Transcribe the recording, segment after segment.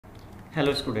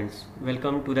Hello students,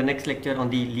 welcome to the next lecture on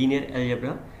the linear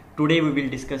algebra. Today we will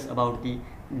discuss about the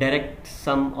direct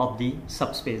sum of the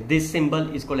subspace. This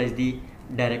symbol is called as the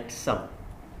direct sum.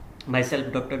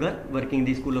 Myself Dr. Garg, working in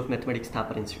the School of Mathematics,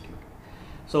 Thapar Institute.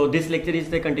 So this lecture is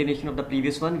the continuation of the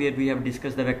previous one where we have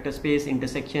discussed the vector space,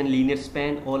 intersection, linear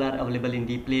span, all are available in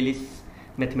the playlist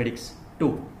Mathematics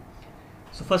 2.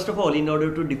 So first of all, in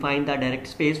order to define the direct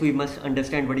space, we must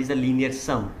understand what is the linear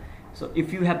sum. So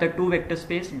if you have the two vector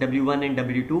space W1 and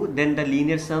W2, then the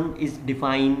linear sum is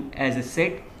defined as a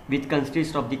set which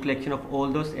consists of the collection of all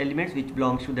those elements which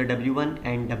belongs to the W1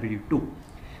 and W2.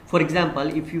 For example,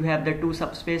 if you have the two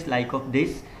subspace like of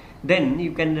this, then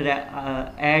you can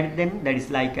add them, that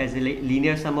is like as a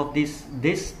linear sum of this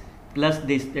plus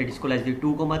this, that is called as the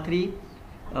 2, 3,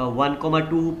 1,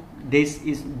 2, this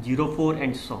is 0, 4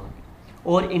 and so on.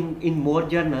 Or in more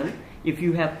general, if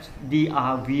you have the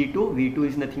V2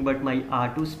 is nothing but my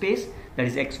R2 space, that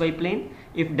is XY plane.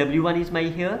 If W1 is my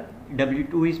here,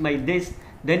 W2 is my this,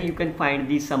 then you can find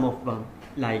the sum of one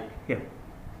like here.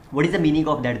 What is the meaning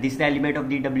of that? This is the element of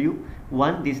the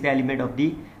W1, this is the element of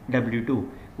the W2.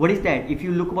 What is that? If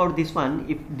you look about this one,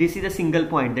 if this is a single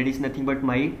point, that is nothing but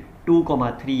my 2,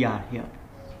 3 are here.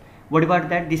 What about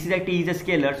that? This is a T is a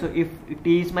scalar, so if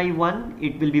T is my 1,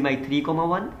 it will be my 3,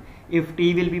 1. If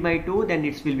T will be my 2, then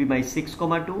it will be my 6,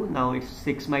 2. Now it's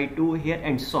 6, my 2 here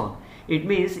and so on. It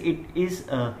means it is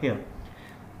here.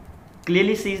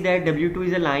 Clearly sees that W2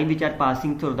 is a line which are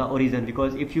passing through the origin,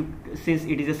 because since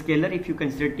it is a scalar, if you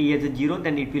consider T as a 0,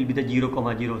 then it will be the 0,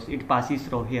 0. So it passes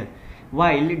through here.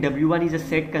 While W1 is a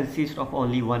set consists of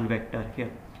only one vector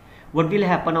here. What will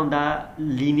happen on the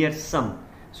linear sum?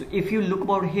 So if you look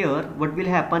about here, what will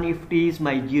happen if T is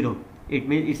my 0? It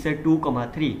means it's a 2,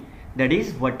 3. That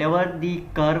is, whatever the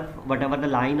curve, whatever the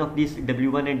line of this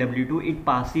W1 and W2, it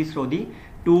passes through the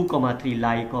 2, 3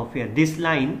 like of here. This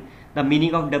line, the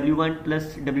meaning of W1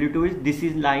 plus W2 is this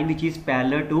is line which is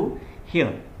parallel to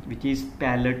here, which is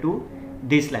parallel to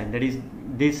this line. That is,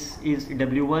 this is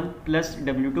W1 plus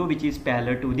W2 which is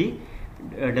parallel to the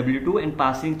W2 and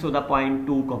passing through the point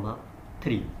 2,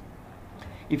 3.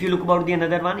 If you look about the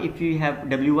another one, if you have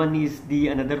W1 is the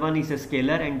another one is a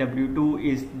scalar and W2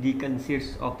 is the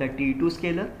consists of the T2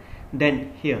 scalar,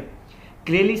 then here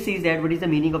clearly sees that what is the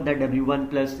meaning of that W1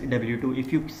 plus W2.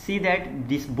 If you see that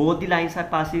this both the lines are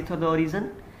passing through the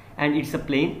origin and it's a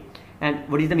plane, and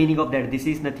what is the meaning of that? This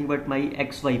is nothing but my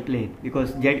XY plane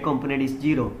because Z component is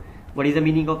 0. What is the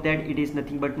meaning of that? It is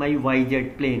nothing but my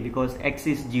YZ plane because X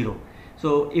is 0.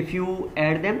 So if you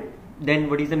add them,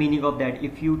 then what is the meaning of that?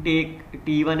 If you take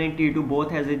T1 and T2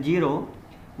 both as a 0,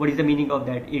 what is the meaning of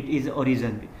that? It is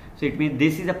origin. So it means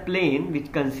this is a plane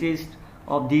which consists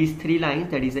of these three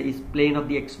lines, that is plane of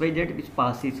the XYZ which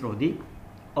passes through the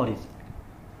origin.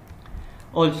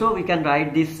 Also we can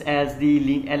write this as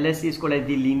the LS is called as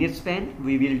the linear span.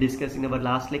 We will discuss in our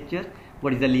last lecture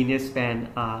what is the linear span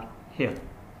are here.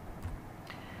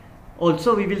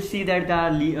 Also we will see that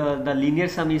the linear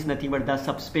sum is nothing but the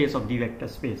subspace of the vector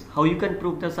space. How you can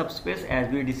prove the subspace? As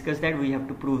we discussed that we have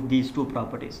to prove these two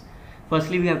properties.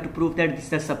 Firstly we have to prove that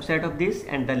this is a subset of this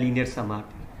and the linear sum are.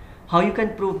 How you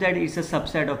can prove that it's a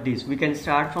subset of this? We can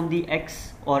start from the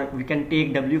X or we can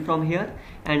take W from here,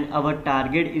 and our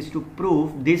target is to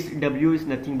prove this W is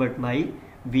nothing but my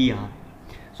VR.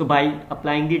 So by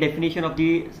applying the definition of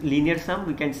the linear sum,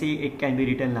 we can say it can be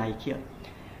written like here.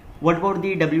 What about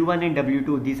the W1 and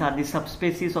W2? These are the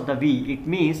subspaces of the V. It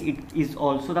means it is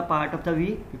also the part of the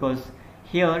V because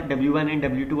here W1 and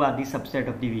W2 are the subset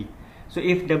of the V. So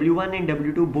if W1 and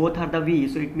W2 both are the V,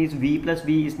 so it means V plus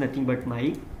V is nothing but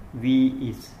my V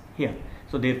is here.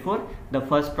 So therefore the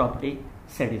first property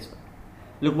satisfied.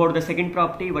 Look about the second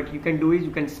property. What you can do is you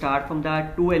can start from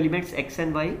the two elements X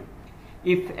and Y.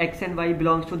 If X and Y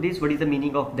belongs to this, what is the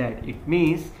meaning of that? It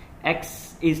means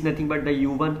X is nothing but the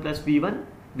U1 plus V1,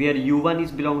 where U1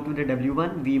 is belong to the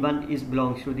W1, V1 is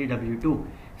belongs to the W2.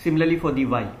 Similarly for the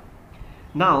Y.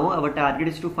 Now our target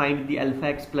is to find the alpha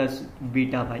X plus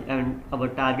beta Y, and our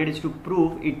target is to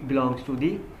prove it belongs to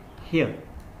the here.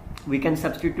 We can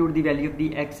substitute the value of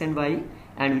the X and Y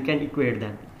and we can equate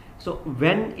them. So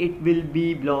when it will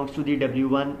be belongs to the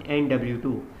W1 and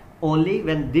W2, only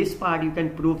when this part you can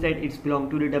prove that it's belong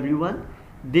to the W1,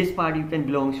 this part you can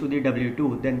belongs to the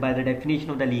W2, then by the definition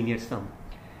of the linear sum.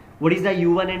 What is the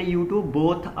U1 and U2?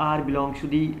 Both are belongs to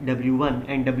the W1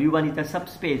 and W1 is the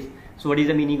subspace. So what is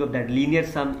the meaning of that? Linear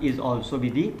sum is also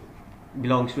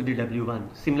belongs to the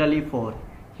W1. Similarly for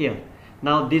here.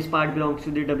 Now this part belongs to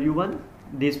the W1,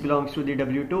 this belongs to the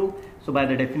W2. So by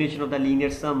the definition of the linear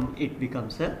sum, it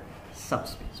becomes a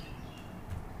subspace.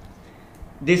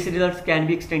 This result can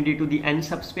be extended to the n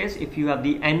subspace. If you have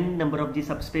the n number of the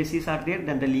subspaces are there,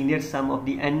 then the linear sum of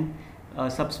the n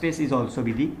subspace is also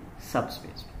be the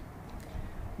subspace.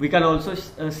 We can also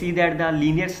see that the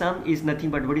linear sum is nothing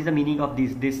but, what is the meaning of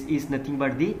this? This is nothing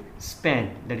but the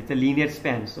span, that is the linear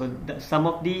span. So the sum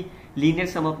of the linear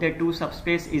sum of the two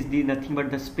subspace is the nothing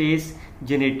but the space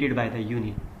generated by the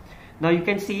union. Now you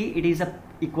can see it is a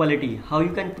equality. How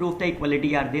you can prove the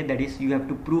equality are there? That is, you have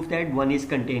to prove that one is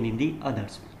contained in the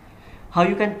others. How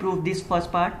you can prove this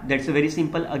first part? That's very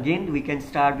simple. Again, we can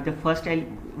start with the first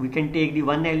we can take the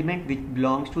one element which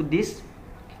belongs to this,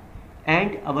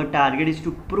 and our target is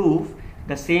to prove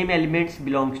the same elements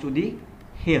belongs to the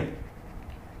here.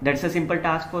 That's a simple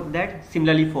task for that.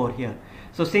 Similarly for here.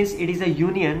 So since it is a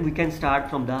union, we can start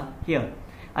from the here.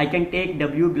 I can take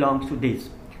W belongs to this.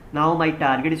 Now my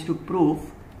target is to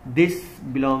prove this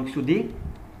belongs to the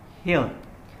here.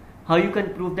 How you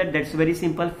can prove that? That's very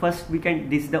simple. First we can,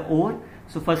 this is the OR.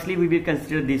 So firstly we will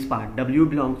consider this part. W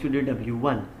belongs to the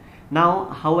W1. Now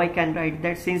how I can write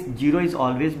that? Since 0 is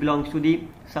always belongs to the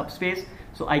subspace,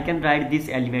 so I can write this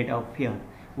element of here.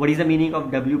 What is the meaning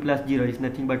of W plus 0? Is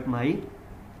nothing but my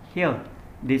here.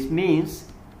 This means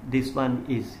this one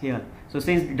is here. So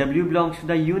since W belongs to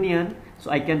the union, so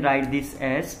I can write this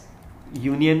as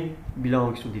union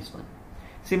belongs to this one.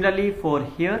 Similarly for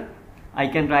here, I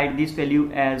can write this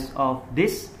value as of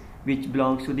this, which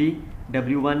belongs to the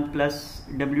W1 plus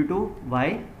W2.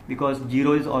 Why? Because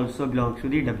 0 is also belongs to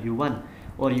the W1,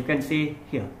 or you can say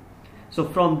here. So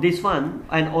from this one,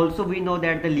 and also we know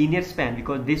that the linear span,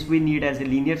 because this we need as a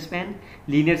linear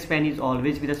span is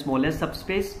always with the smallest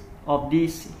subspace of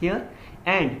this here,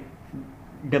 and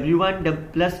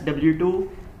W1 plus W2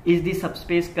 is the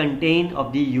subspace contained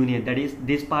of the union, that is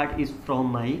this part is from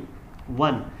my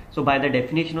 1. So by the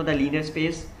definition of the linear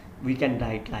space, we can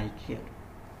write like here.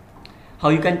 How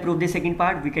you can prove the second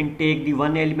part? We can take the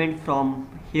one element from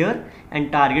here,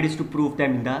 and target is to prove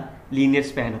them in the linear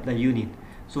span of the union.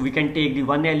 So we can take the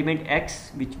one element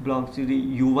x which belongs to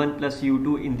the u1 plus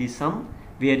u2 in the sum,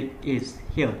 where is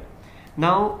here.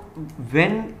 Now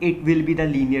when it will be the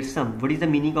linear sum, what is the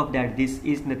meaning of that? This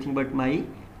is nothing but my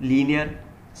linear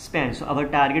span. So our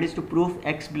target is to prove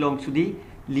x belongs to the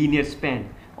linear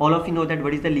span. All of you know that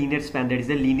what is the linear span? That is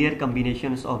the linear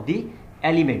combinations of the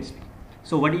elements.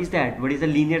 So what is that? What is the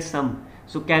linear sum?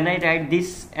 So can I write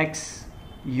this x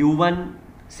u1,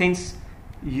 since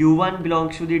u1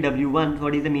 belongs to the w1,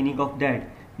 what is the meaning of that?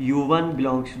 u1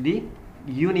 belongs to the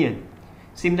union.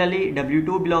 Similarly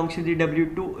w2 belongs to the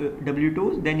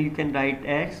w2, then you can write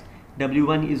as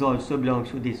w1 is also belongs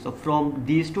to this. So from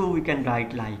these two we can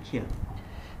write like here.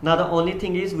 Now the only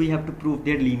thing is we have to prove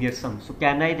their linear sum. So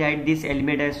can I write this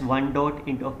element as 1 dot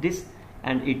into of this,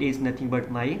 and it is nothing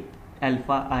but my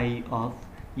alpha I of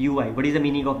ui. What is the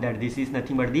meaning of that? This is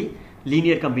nothing but the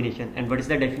linear combination. And what is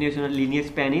the definition of linear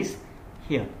span is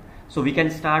here. So we can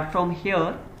start from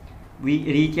here, we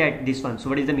reach at this one. So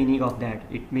what is the meaning of that?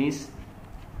 It means,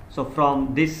 so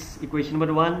from this equation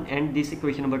number 1 and this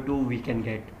equation number 2 we can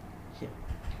get here.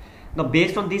 Now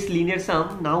based on this linear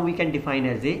sum, now we can define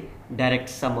as a direct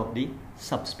sum of the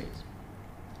subspace.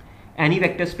 Any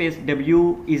vector space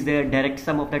W is the direct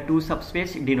sum of the two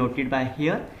subspace denoted by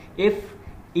here if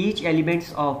each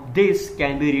elements of this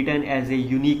can be written as a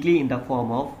uniquely in the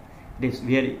form of this,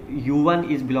 where u1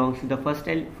 is belongs to the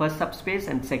first subspace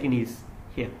and second is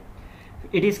here.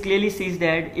 It is clearly sees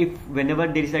that if whenever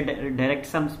there is a direct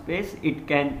sum space, it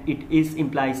is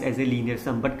implies as a linear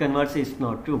sum, but converse is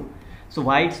not true. So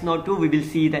why it's not true, we will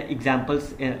see the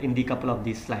examples in the couple of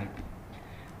these slides.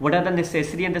 What are the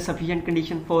necessary and the sufficient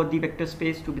condition for the vector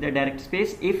space to be the direct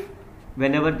space? If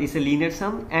whenever this is a linear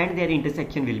sum and their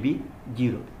intersection will be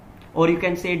 0, or you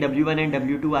can say w1 and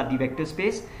w2 are the vector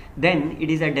space, then it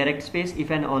is a direct space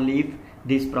if and only if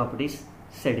these properties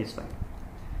satisfied.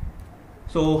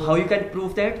 So how you can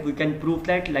prove that? We can prove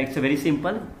that like it's very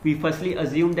simple. We firstly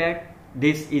assume that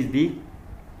this is the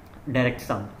direct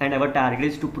sum and our target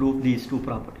is to prove these two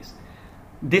properties.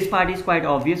 This part is quite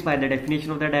obvious. By the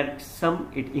definition of the direct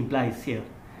sum, it implies here.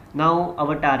 Now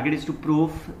our target is to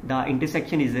prove the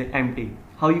intersection is empty.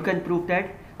 How you can prove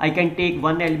that? I can take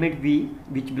one element v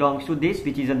which belongs to this,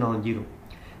 which is a non-zero.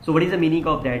 So what is the meaning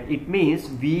of that? It means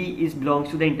v is belongs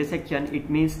to the intersection. It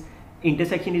means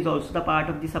intersection is also the part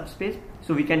of the subspace.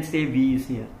 So we can say v is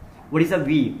here. What is a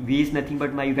v? V is nothing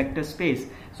but my vector space.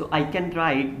 So I can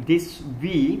write this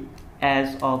v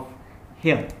as of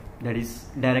here, that is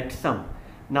direct sum.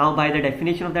 Now by the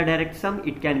definition of the direct sum,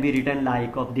 it can be written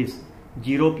like of this: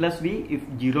 0 plus v if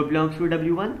 0 belongs to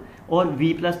w1, or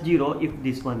v plus 0 if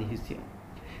this one is here.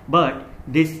 But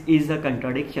this is a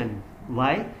contradiction.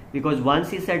 Why? Because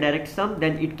once it's a direct sum,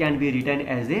 then it can be written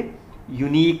as a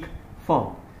unique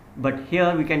form. But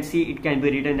here we can see it can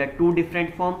be written at two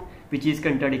different forms, which is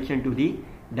contradiction to the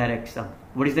direct sum.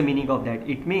 What is the meaning of that?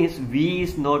 It means V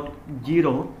is not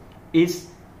 0 is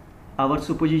our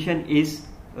supposition is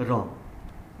wrong.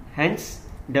 Hence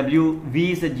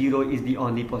V is a 0 is the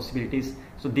only possibilities.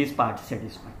 So this part is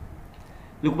satisfied.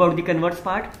 Look about the converse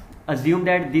part. Assume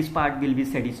that this part will be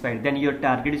satisfied. Then your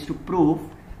target is to prove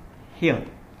here.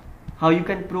 How you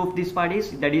can prove this part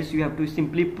is, that is, you have to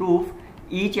simply prove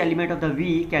each element of the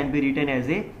V can be written as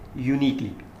a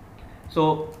uniquely.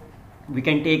 So we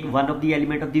can take one of the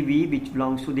element of the V which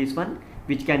belongs to this one,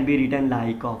 which can be written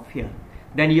like of here.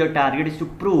 Then your target is to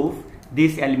prove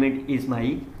this element is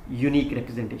my unique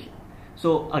representation.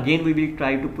 So again we will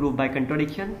try to prove by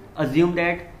contradiction. Assume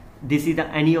that this is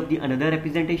any of the another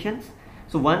representations.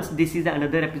 So once this is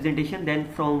another representation,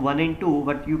 then from 1 and 2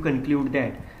 what you conclude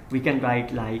that we can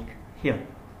write like here.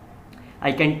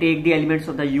 I can take the elements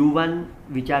of the U1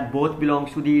 which are both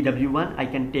belongs to the W1, I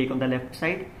can take on the left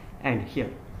side and here.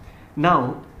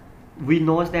 Now we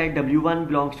know that W1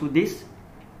 belongs to this,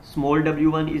 small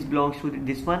w1 is belongs to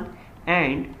this one,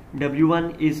 and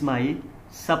W1 is my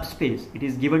subspace. It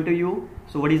is given to you.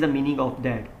 So what is the meaning of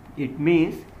that? It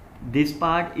means this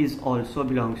part is also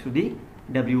belongs to the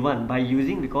W1 by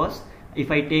using, because if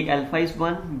I take alpha is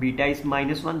 1, beta is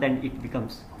 -1, then it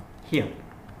becomes here.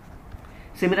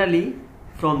 Similarly,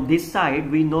 from this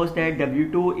side we know that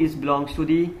W2 is belongs to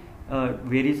the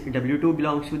where is W2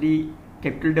 belongs to the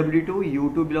capital W2,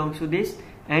 U2 belongs to this,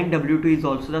 and W2 is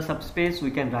also the subspace.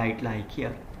 We can write like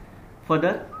here.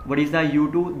 Further, what is the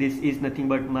U2? This is nothing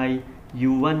but my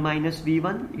U1 minus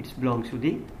V1. It belongs to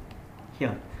the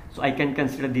here. So I can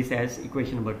consider this as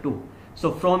equation number 2.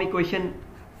 So from equation,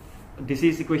 this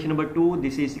is equation number 2,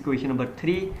 this is equation number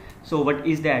 3. So what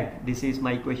is that? This is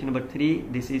my equation number 3,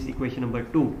 this is equation number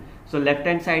 2. So left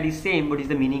hand side is same. What is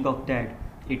the meaning of that?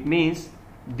 It means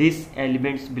these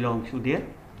elements belong to their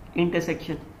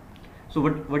intersection. So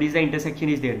what is the intersection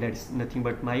is there? That's nothing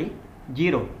but my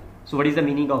 0. So what is the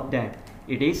meaning of that?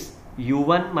 It is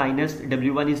U1 minus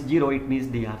W1 is 0. It means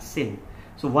they are same.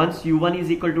 So once U1 is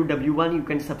equal to W1, you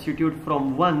can substitute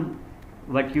from 1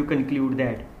 what you conclude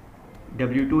that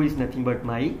W2 is nothing but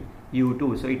my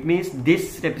U2. So it means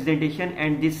this representation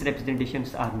and this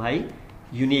representations are my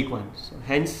unique ones. So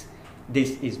hence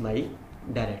this is my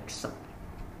direct sum.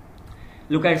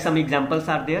 Look at some examples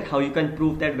are there how you can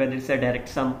prove that whether it's a direct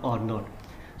sum or not.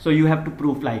 So you have to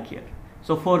prove like here.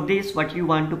 So for this what you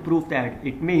want to prove that,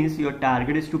 it means your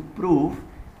target is to prove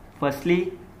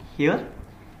firstly here,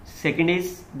 second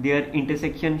is their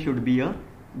intersection should be a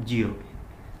 0,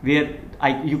 where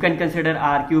you can consider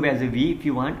R cube as a V if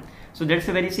you want. So that's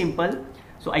a very simple.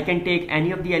 So I can take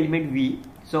any of the element V.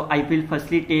 So I will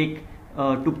firstly take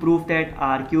to prove that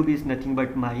R cube is nothing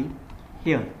but my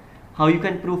here. How you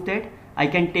can prove that? I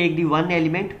can take the one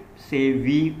element, say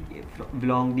V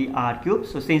belong the R cube.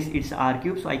 So since it's R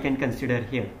cube, so I can consider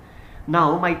here.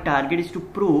 Now my target is to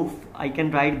prove I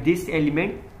can write this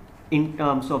element in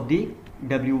terms of the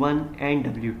W1 and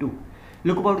W2.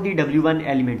 Look about the W1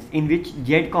 elements in which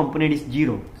Z component is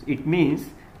 0. It means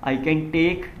I can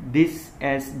take this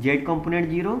as Z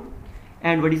component 0,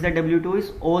 and what is the W2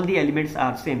 is all the elements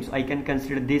are same. So I can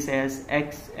consider this as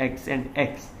X, X and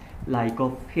X like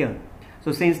of here.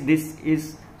 So since this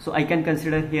is, so I can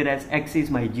consider here as X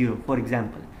is my 0 for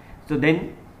example. So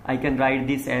then I can write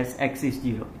this as X is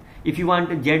 0. If you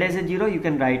want Z as a 0, you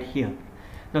can write here.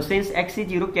 Now since X is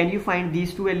 0, can you find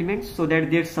these two elements so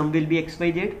that their sum will be X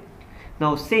by Z?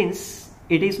 Now since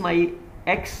it is my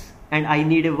X and I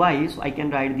need a Y, so I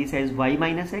can write this as Y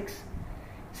minus X.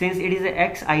 Since it is a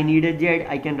X, I need a Z,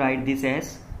 I can write this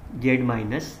as Z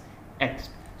minus X.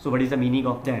 So what is the meaning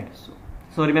of that?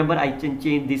 So remember, I can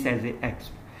change this as a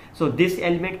X. So this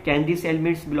element, can these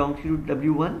elements belong to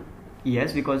W1?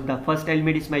 Yes, because the first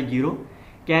element is my 0.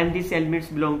 Can these elements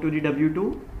belong to the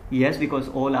W2? Yes, because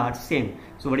all are same.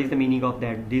 So what is the meaning of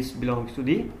that? This belongs to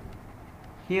the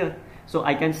here. So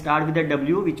I can start with the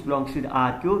W which belongs to the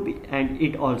R cube, and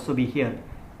it also be here.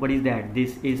 What is that?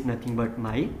 This is nothing but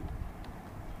my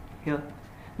here.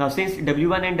 Now since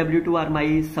W1 and W2 are my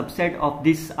subset of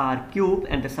this R cube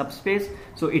and the subspace,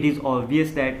 so it is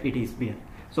obvious that it is there.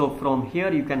 So from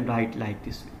here you can write like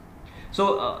this way.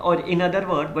 So or in other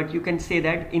words, but you can say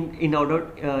that in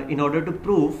order to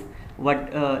prove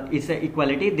what is a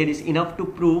equality, there is enough to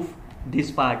prove this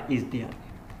part is there.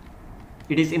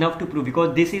 It is enough to prove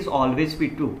because this is always be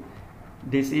true.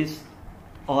 This is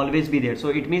always be there. So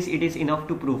it means it is enough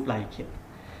to prove like here.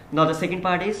 Now the second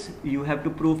part is you have to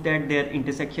prove that their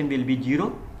intersection will be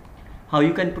 0. How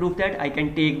you can prove that? I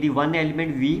can take the one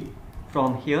element v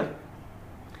from here.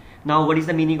 Now what is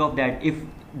the meaning of that? If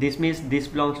this means this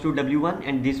belongs to w1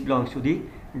 and this belongs to the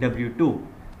w2.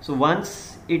 So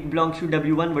once it belongs to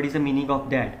w1, what is the meaning of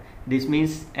that? This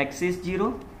means x is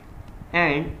 0,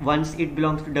 and once it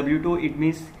belongs to w2, it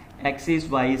means x is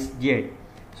y is z.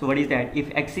 So what is that?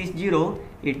 If x is 0,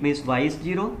 it means y is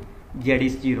 0, z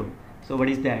is 0. So what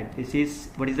is that? This is,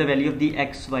 what is the value of the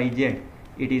x, y, z?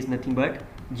 It is nothing but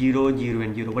 0, 0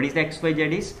 and 0. What is the x, y, z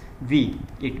is? V.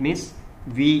 It means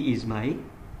v is my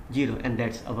 0, and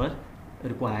that's our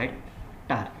required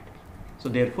target. So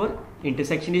therefore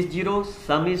intersection is 0,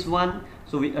 sum is 1.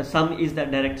 So sum is the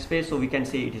direct space, so we can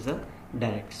say it is a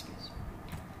direct space.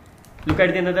 Look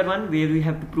at the another one where we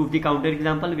have to prove the counter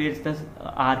example, where the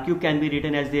R cube can be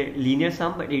written as the linear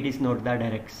sum, but it is not the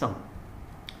direct sum.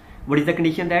 What is the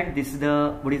condition that this is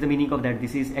the, what is the meaning of that?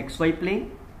 This is xy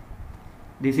plane,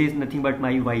 this is nothing but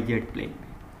my yz plane.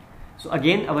 So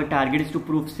again our target is to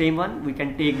prove same one. We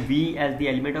can take v as the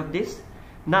element of this.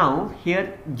 Now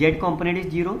here z component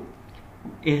is 0,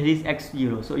 here is x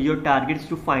 0. So your target is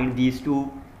to find these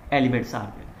two elements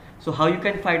are there. So how you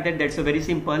can find that? That's a very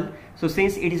simple. So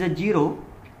since it is a 0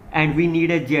 and we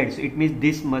need a z, so it means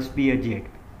this must be a z.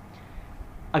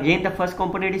 Again the first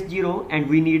component is 0 and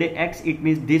we need a x, it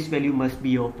means this value must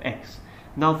be of x.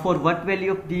 Now for what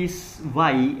value of this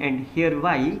y and here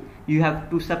y, you have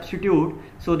to substitute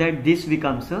so that this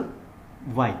becomes a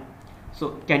y.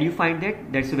 So can you find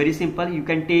that? That's very simple. You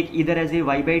can take either as a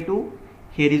y by 2,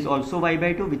 here is also y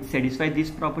by 2 which satisfies this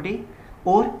property,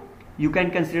 or you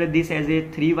can consider this as a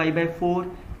 3y by 4,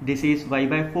 this is y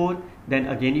by 4, then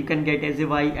again you can get as a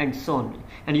y, and so on.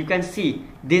 And you can see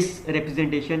this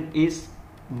representation is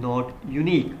not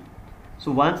unique.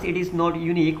 So once it is not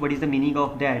unique, what is the meaning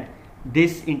of that?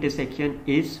 This intersection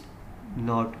is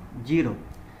not 0.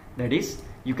 That is,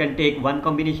 you can take one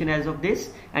combination as of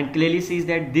this and clearly sees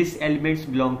that these elements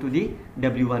belong to the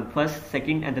w1, first,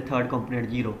 second and the third component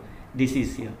 0. This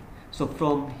is here. So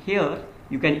from here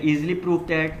you can easily prove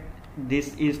that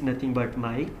this is nothing but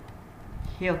my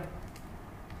here.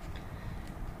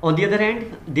 On the other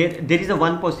hand, there is a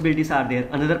one possibilities are there.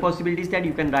 Another possibility is that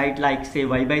you can write like say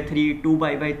y by 3,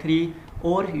 2y by 3,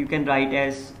 or you can write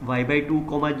as y by 2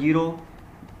 comma 0.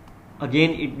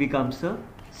 Again it becomes a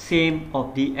same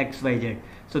of the x, y, z.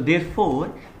 So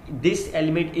therefore this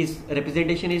element is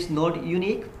representation is not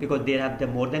unique because they have the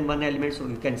more than one element, so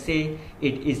you can say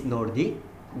it is not the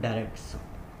direct sum.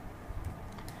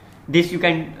 This you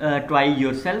can try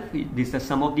yourself. This the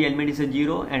sum of the element is a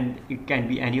 0 and it can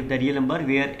be any of the real number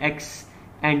where x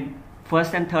and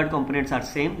first and third components are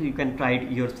same. You can try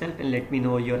it yourself and let me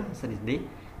know your answer in the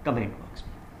comment box.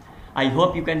 I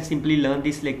hope you can simply learn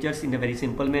these lectures in a very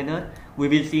simple manner. We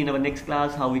will see in our next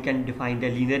class how we can define the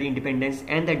linear independence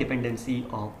and the dependency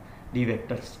of the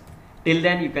vectors. Till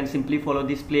then you can simply follow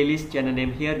this playlist channel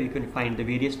name here. You can find the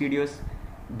various videos.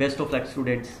 Best of luck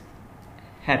students.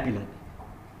 Happy learning.